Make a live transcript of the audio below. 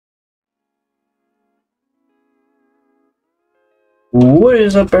What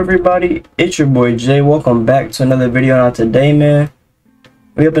is up, everybody? It's your boy Jay. Welcome back to another video. Now today, man,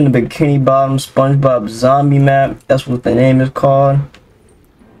 we up in the Bikini Bottom Spongebob zombie map. That's what the name is called.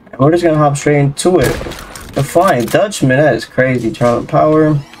 And we're just gonna hop straight into it. The Flying Dutchman, that is crazy. Charlotte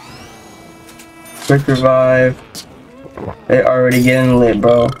Power, quick revive. They already getting lit,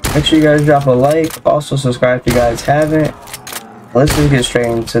 bro. Make sure you guys drop a like. Also subscribe if you guys haven't. Let's just get straight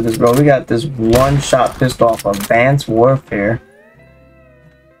into this, bro. We got this one-shot pistol off of Advanced Warfare.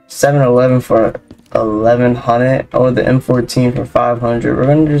 711 for 1100. Oh, the M14 for 500. We're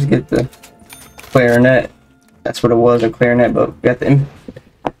gonna just get the clarinet. That's what it was, a clarinet, but we got the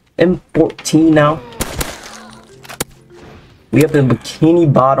M14 now. We up in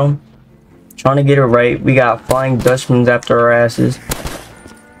Bikini Bottom, trying to get it right. We got Flying Dutchmen after our asses,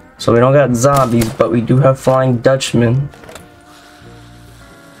 so we don't got zombies, but we do have Flying Dutchmen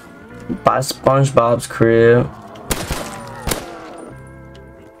by SpongeBob's crib.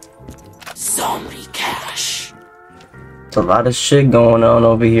 Zombie cash. It's a lot of shit going on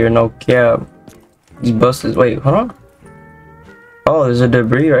over here, no cap. These buses, wait, hold on. Oh, there's a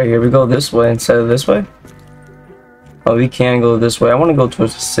debris right here. We go this way instead of this way. Oh, we can go this way. I want to go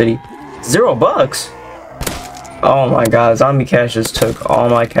towards the city. $0. Oh my god, zombie cash just took all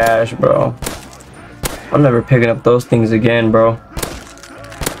my cash, bro. I'm never picking up those things again, bro.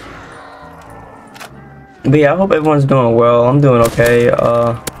 But yeah, I hope everyone's doing well. I'm doing okay.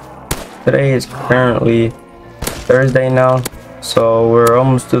 Today is currently Thursday now, so we're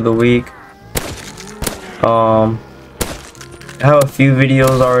almost through the week. I have a few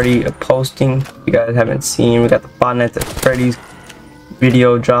videos already posting. You guys haven't seen. We got the Five Nights at Freddy's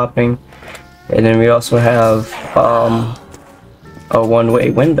video dropping, and then we also have a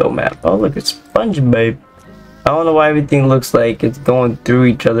one-way window map. Oh look, it's Spongebob. I don't know why everything looks like it's going through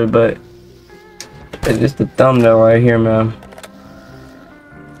each other, but it's just the thumbnail right here, man.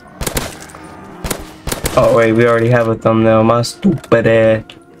 Oh wait, we already have a thumbnail. My stupid ass.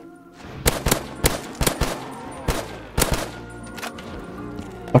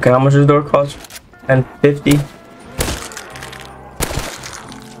 Okay, how much does the door cost? $10.50.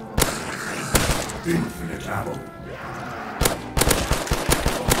 Infinite ammo.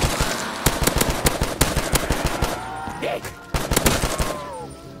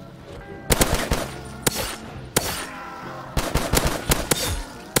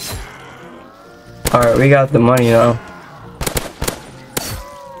 Alright, we got the money now.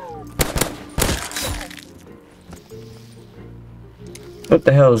 What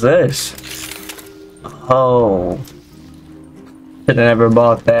the hell is this? Oh, should have never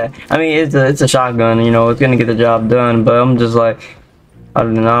bought that. I mean, it's a shotgun, you know, it's gonna get the job done, but I'm just like, I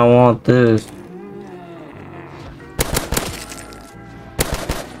do not want this.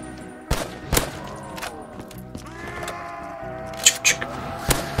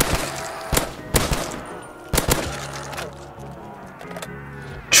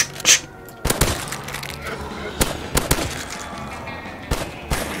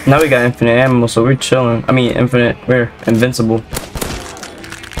 Now we got infinite ammo, so we're chilling. I mean, we're invincible.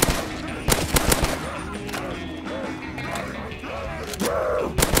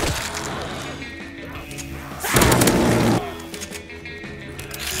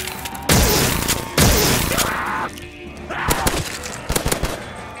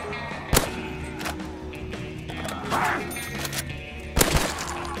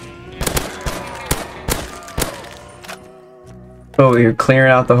 Over here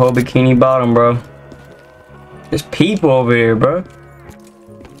clearing out the whole Bikini Bottom, bro. There's people over here, bro.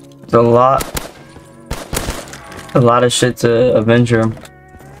 There's a lot of shit to adventure.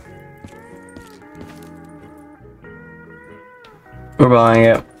 We're buying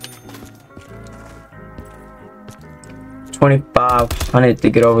it. 2,500 to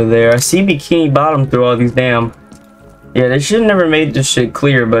get over there. I see Bikini Bottom through all these damn. Yeah, they should have never made this shit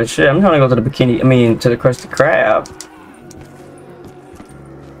clear, but shit, I'm trying to go to the Bikini. I mean, to the Krusty Krab.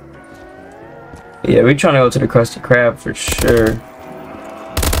 Yeah, we're trying to go to the Krusty Krab for sure.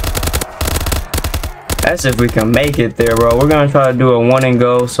 That's if we can make it there, bro. We're gonna try to do a one and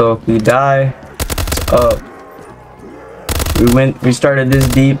go, so if we die, it's up. We started this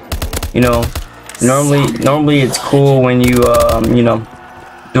deep, you know. Normally it's cool when you you know,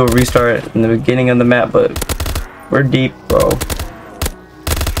 do a restart in the beginning of the map, but we're deep, bro.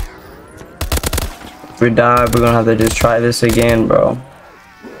 If we die, we're gonna have to just try this again, bro.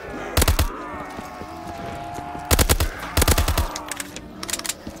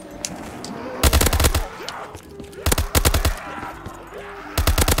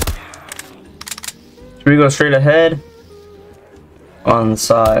 Should we go straight ahead? On the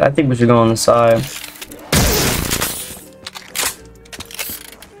side. I think we should go on the side.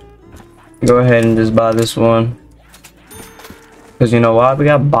 go ahead and just buy this one. Cause you know why? We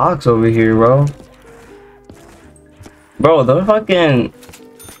got box over here, bro. Bro, the fucking...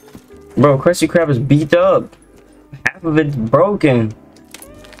 Bro, Krusty Krab is beat up. Half of it's broken.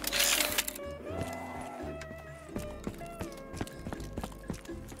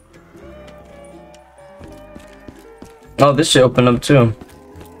 Oh, this should open up too.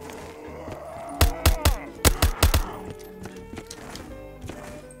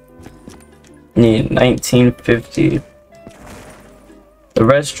 Need 1950. The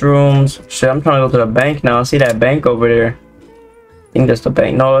restrooms. Shit, I'm trying to go to the bank now. I see that bank over there. I think that's the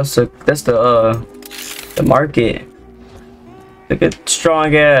bank. No, that's the market. Look at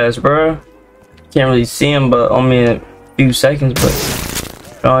strong ass, bro. Can't really see him, but only in a few seconds. But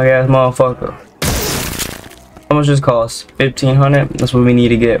strong ass motherfucker. How much this cost? 1,500. That's what we need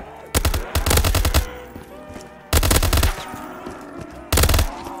to get.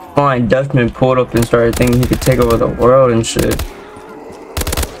 Flying Dutchman pulled up and started thinking he could take over the world and shit.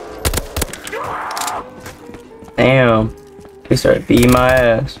 Damn. He started beating my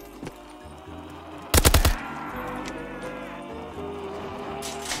ass.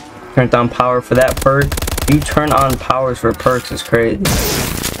 Turned on power for that perk. You turn on powers for perks is crazy.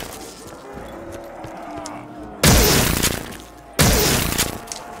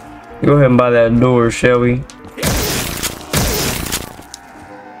 Go ahead and buy that door, shall we?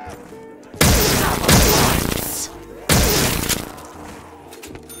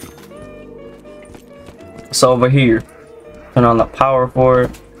 It's over here. Turn on the power for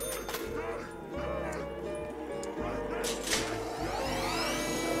it.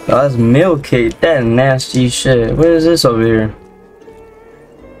 Oh, that's milk cake. That nasty shit. What is this over here?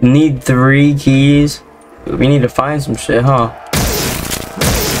 Need 3 keys. We need to find some shit, huh?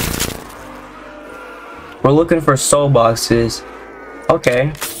 We're looking for soul boxes.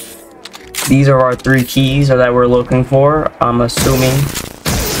 Okay. These are our 3 keys that we're looking for, I'm assuming.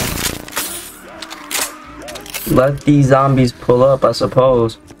 Let these zombies pull up, I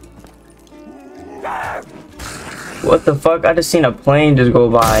suppose. What the fuck? I just seen a plane just go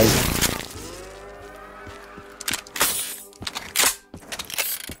by.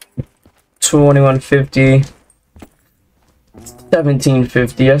 $21.50.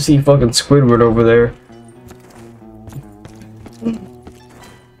 $17.50. I see fucking Squidward over there.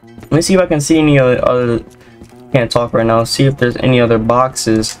 Let me see if I can see any other can't talk right now. See if there's any other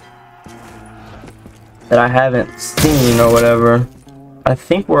boxes that I haven't seen or whatever. I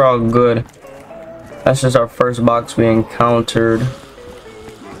think we're all good. That's just our first box we encountered.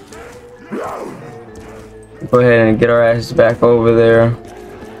 Go ahead and get our asses back over there.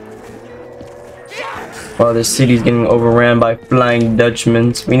 While the city's getting overran by flying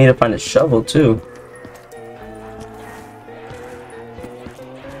Dutchmen. We need to find a shovel too.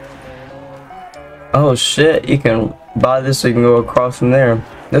 Oh shit, you can buy this so you can go across from there.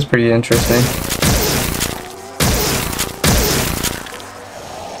 That's pretty interesting.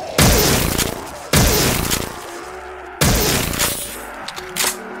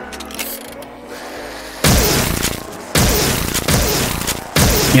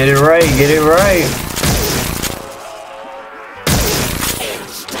 Get it right, get it right.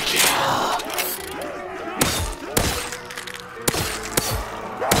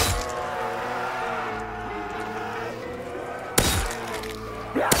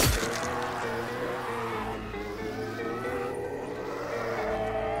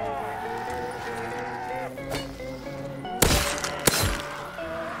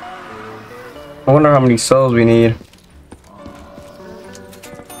 I wonder how many souls we need.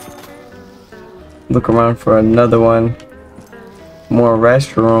 Look around for another one. More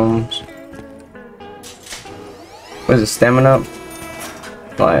restrooms. What is it? Stamina?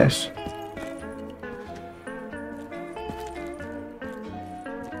 Flash.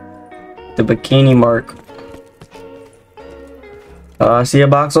 The Bikini mark. I see a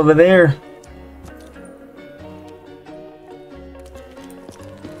box over there.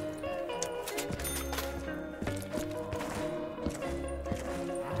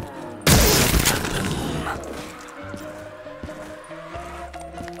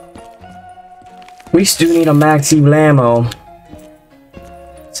 We still need a maxi blammo.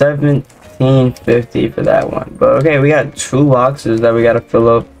 $17.50 for that one. But okay, we got 2 boxes that we gotta fill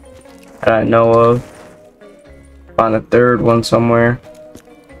up that I know of. Find a 3rd one somewhere.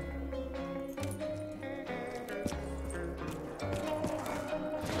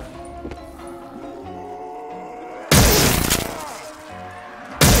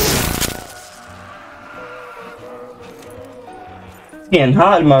 It's getting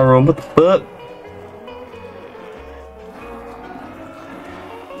hot in my room. What the fuck?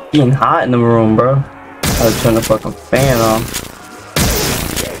 Getting hot in the room, bro. I had to turn the fucking fan on.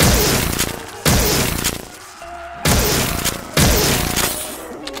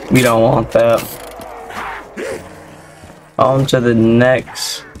 We don't want that. On to the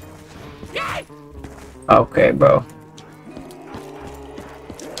next. Okay, bro.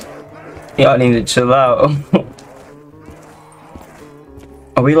 Y'all need to chill out.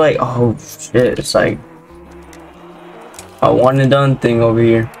 Are we like, oh shit, it's like a one and done thing over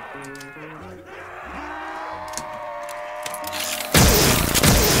here.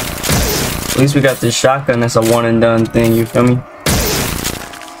 At least we got this shotgun that's a one and done thing, you feel me?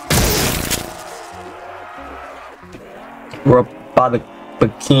 We're up by the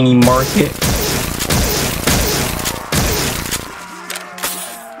Bikini market.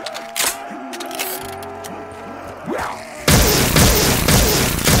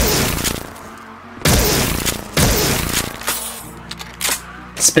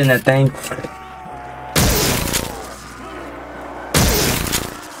 Spin that thing.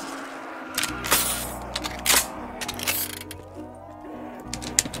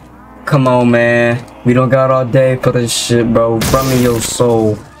 Come on, man. We don't got all day for this shit, bro. Run me your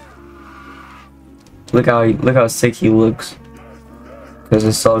soul. Look how sick he looks. Cause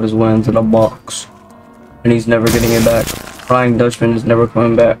his soul just went into the box, and he's never getting it back. Flying Dutchman is never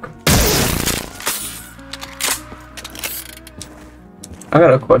coming back. I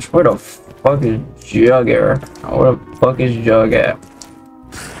got a question. Where the fuck is Jug at? Where the fuck is Jug at?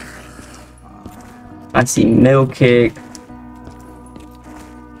 I see Milk Cake.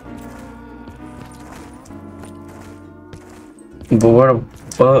 But where the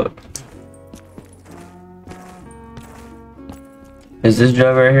fuck is this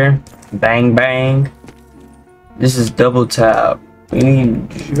Jug right here? Bang bang. This is double tap. We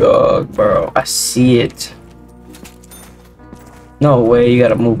need Jug, bro. I see it. No way, you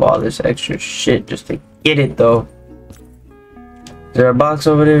gotta move all this extra shit just to get it though. Is there a box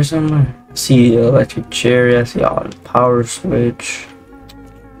over there somewhere? I see the electric chair. I see all the power switch.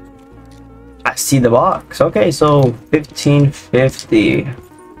 I see the box. Okay, so 1550.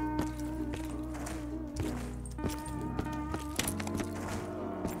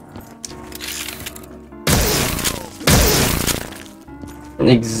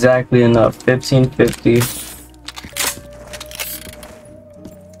 Exactly enough. 1550.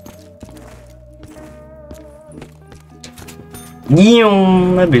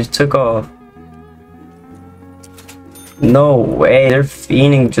 That bitch took off. No way, they're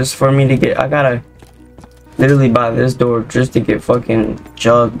fiending just for me to get. I gotta literally buy this door just to get fucking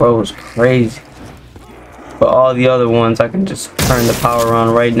Jug, bro. It's crazy. But all the other ones, I can just turn the power on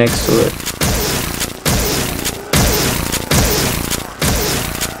right next to it.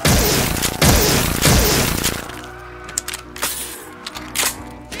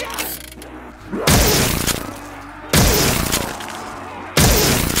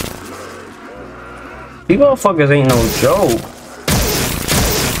 These motherfuckers ain't no joke.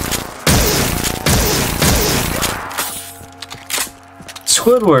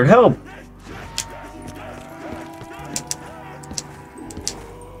 Squidward, help!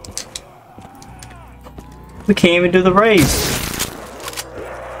 We can't even do the race.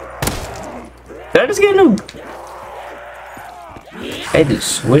 Did I just get a new? They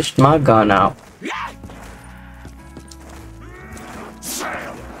just switched my gun out.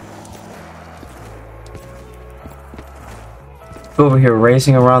 Over here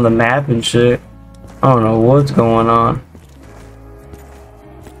racing around the map and shit. I don't know what's going on.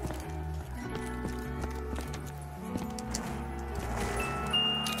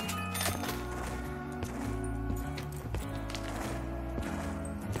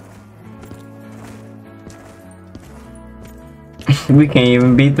 We can't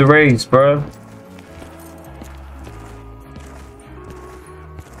even beat the race, bro.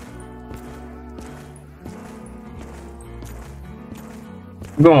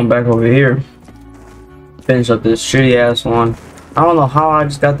 Going back over here. Finish up this shitty ass one. I don't know how I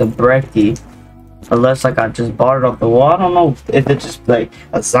just got the brekkie. Unless like I just bought it off the wall. I don't know if it's just like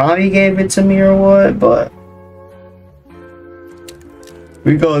a zombie gave it to me or what, but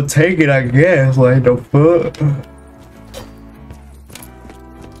we gonna take it, I guess. Like the fuck.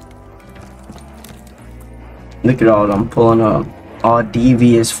 Look at all I'm pulling up. All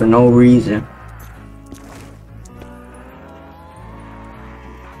devious for no reason.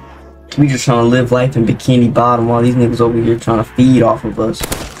 We just trying to live life in Bikini Bottom while these niggas over here trying to feed off of us.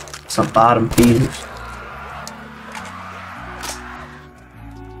 Some bottom feeders.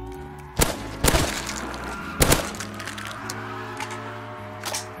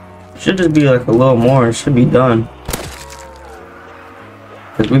 Should just be like a little more and it should be done.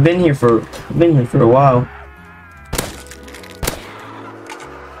 Cause we've been here for a while.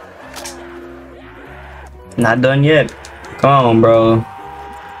 Not done yet. Come on, bro.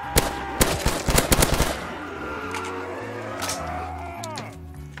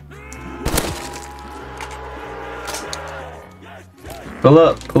 Pull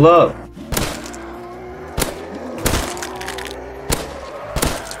up, pull up.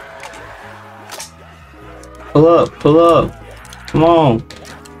 Pull up, pull up. Come on.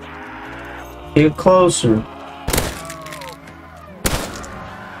 Get closer.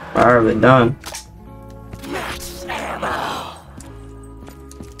 Alright, we're done.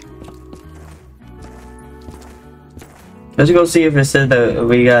 Let's go see if it says that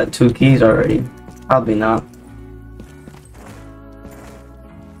we got 2 keys already. Probably not.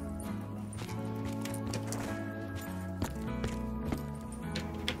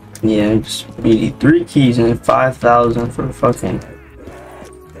 Yeah, just we need 3 keys and 5,000 for fucking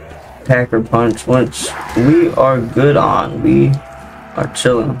Packer Punch, which we are good on. We are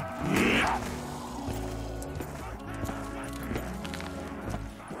chilling.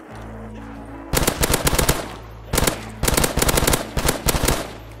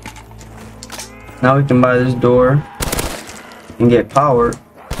 Now we can buy this door and get power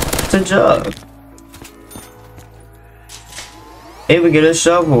to jug. Hey, we get a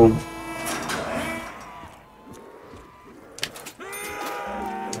shovel.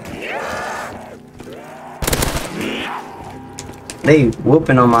 They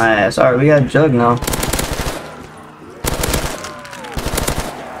whooping on my ass. Alright, we got a jug now.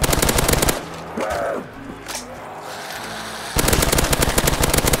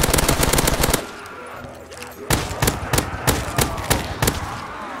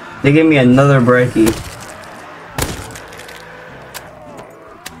 They gave me another brekkie.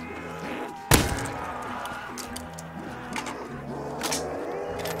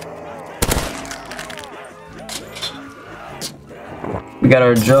 We got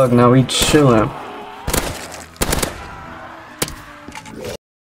our jug now, we chillin'.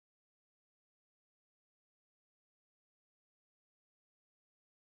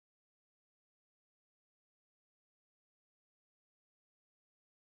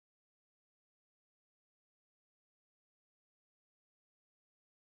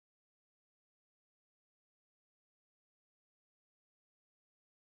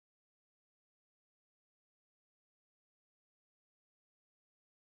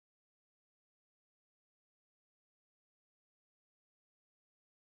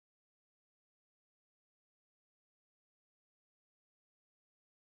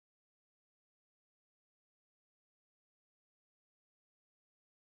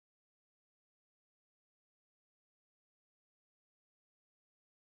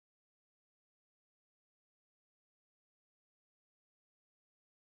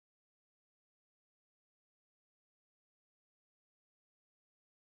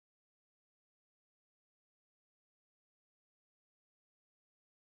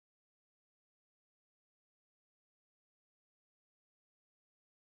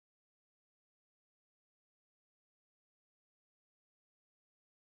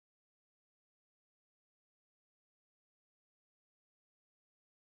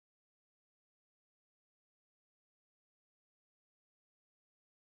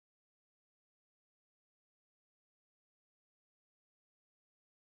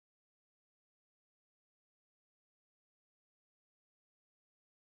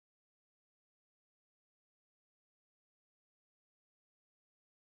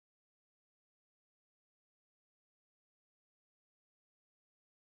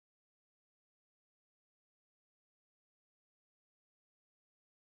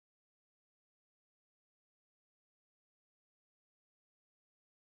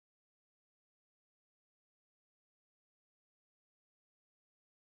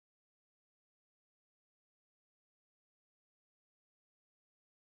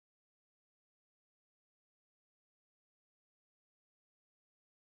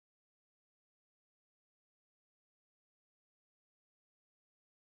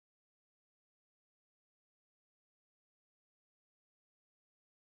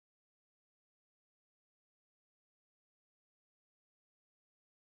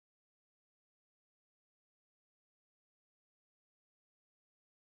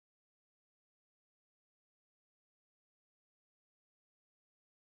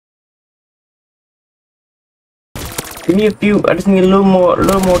 Give me a few. I just need a little more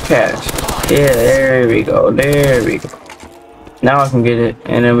cash. Yeah, there we go. There we go. Now I can get it,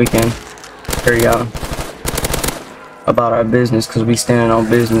 and then we can carry on about our business, because we standing on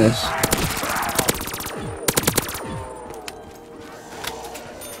business.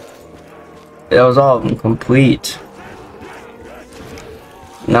 That was all of them complete.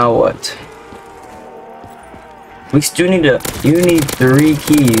 Now what? We still need to. You need 3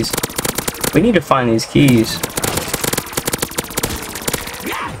 keys. We need to find these keys.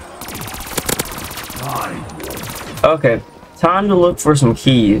 Okay, time to look for some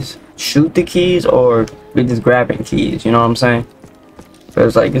keys. Shoot the keys, or we just grabbing keys. You know what I'm saying?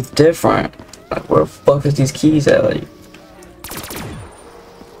 Cause like it's different. Like where the fuck is these keys at? Like,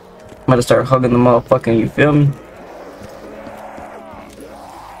 I'm gonna start hugging the motherfucking. You feel me?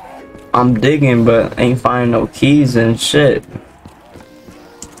 I'm digging, but ain't finding no keys and shit.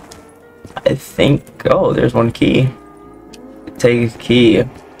 I think. Oh, there's one key. Take a key.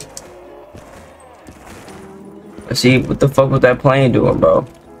 Let's see what the fuck was that plane doing, bro?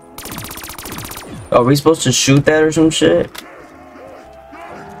 Are we supposed to shoot that or some shit?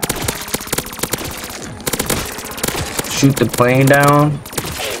 Shoot the plane down.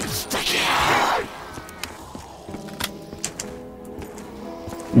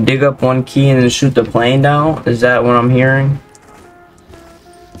 Dig up one key and then shoot the plane down? Is that what I'm hearing?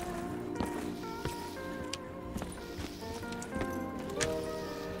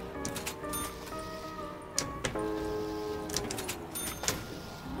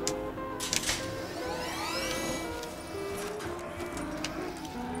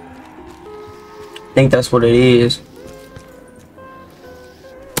 I think that's what it is.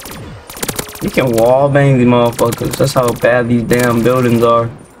 You can wall bang these motherfuckers. That's how bad these damn buildings are.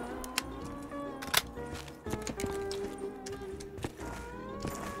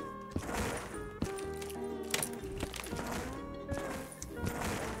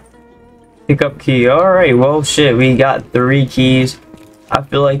 Pick up key. Alright, well shit, we got 3 keys. I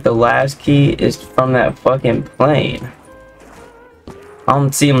feel like the last key is from that fucking plane. I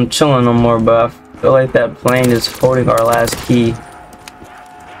don't see him chilling no more, but I feel like that plane is holding our last key.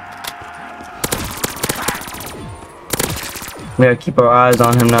 We gotta keep our eyes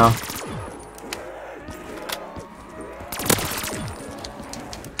on him now.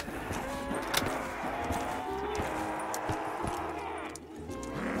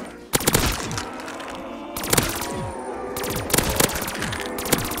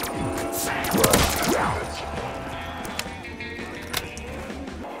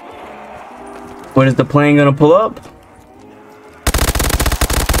 When is the plane gonna pull up?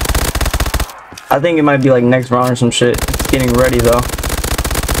 I think it might be like next round or some shit. It's getting ready though.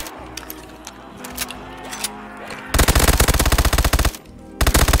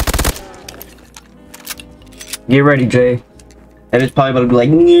 Get ready, Jay. And it's probably about to be like,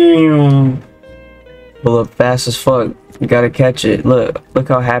 Nyeh. Pull up fast as fuck. You gotta catch it. Look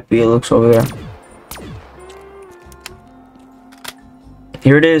how happy it looks over there.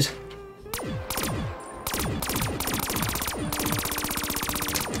 Here it is.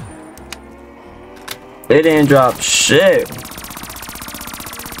 It didn't drop shit.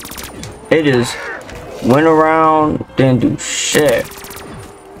 It just went around, didn't do shit.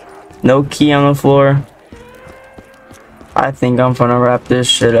 No key on the floor. I think I'm gonna wrap this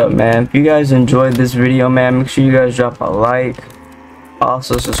shit up, man. If you guys enjoyed this video, man, make sure you guys drop a like.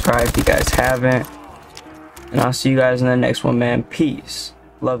 Also subscribe if you guys haven't. And I'll see you guys in the next one, man. Peace.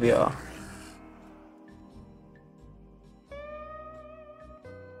 Love y'all.